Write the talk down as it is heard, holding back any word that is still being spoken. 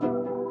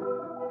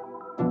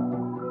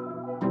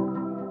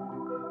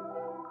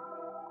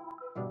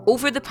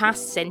Over the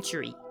past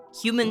century,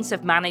 humans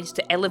have managed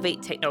to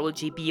elevate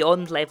technology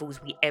beyond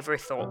levels we ever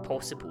thought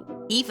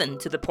possible, even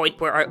to the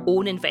point where our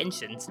own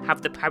inventions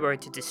have the power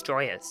to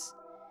destroy us.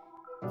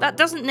 That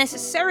doesn't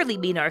necessarily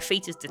mean our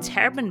fate is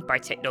determined by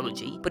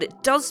technology, but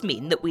it does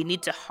mean that we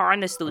need to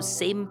harness those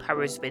same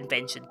powers of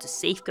invention to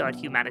safeguard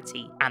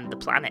humanity and the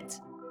planet.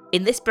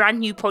 In this brand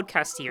new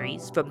podcast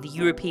series from the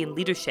European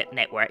Leadership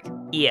Network,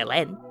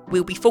 ELN,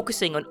 we'll be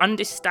focusing on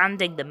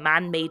understanding the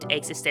man-made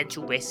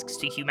existential risks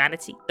to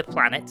humanity, the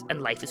planet,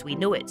 and life as we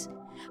know it.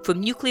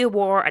 From nuclear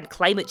war and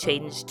climate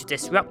change to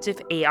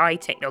disruptive AI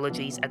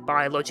technologies and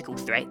biological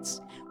threats,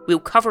 we'll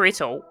cover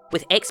it all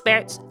with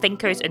experts,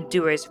 thinkers, and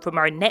doers from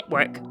our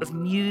network of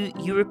new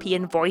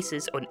European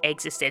voices on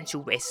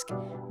existential risk,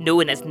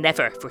 known as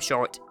NEVER for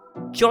short.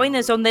 Join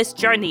us on this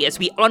journey as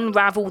we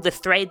unravel the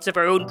threads of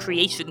our own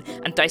creation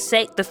and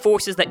dissect the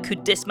forces that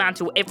could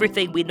dismantle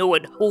everything we know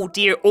and hold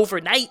dear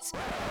overnight.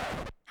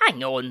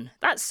 Hang on,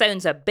 that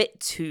sounds a bit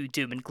too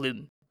doom and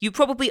gloom. You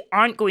probably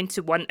aren't going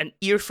to want an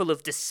earful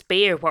of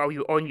despair while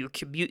you're on your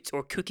commute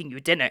or cooking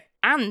your dinner.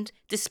 And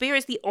despair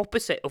is the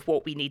opposite of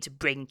what we need to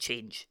bring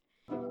change.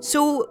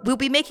 So we'll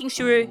be making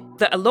sure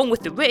that along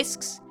with the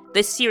risks,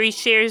 this series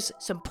shares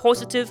some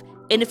positive,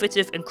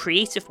 innovative and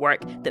creative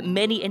work that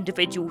many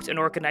individuals and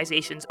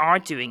organisations are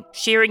doing,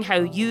 sharing how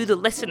you, the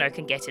listener,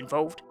 can get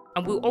involved.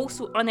 And we'll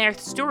also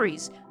unearth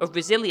stories of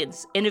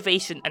resilience,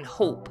 innovation and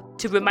hope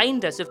to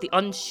remind us of the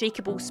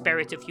unshakable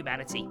spirit of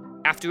humanity.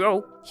 After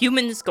all,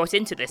 humans got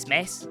into this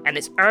mess, and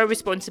it's our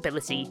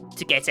responsibility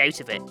to get out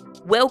of it.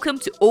 Welcome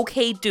to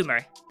OK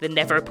Doomer, the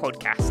Never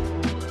podcast.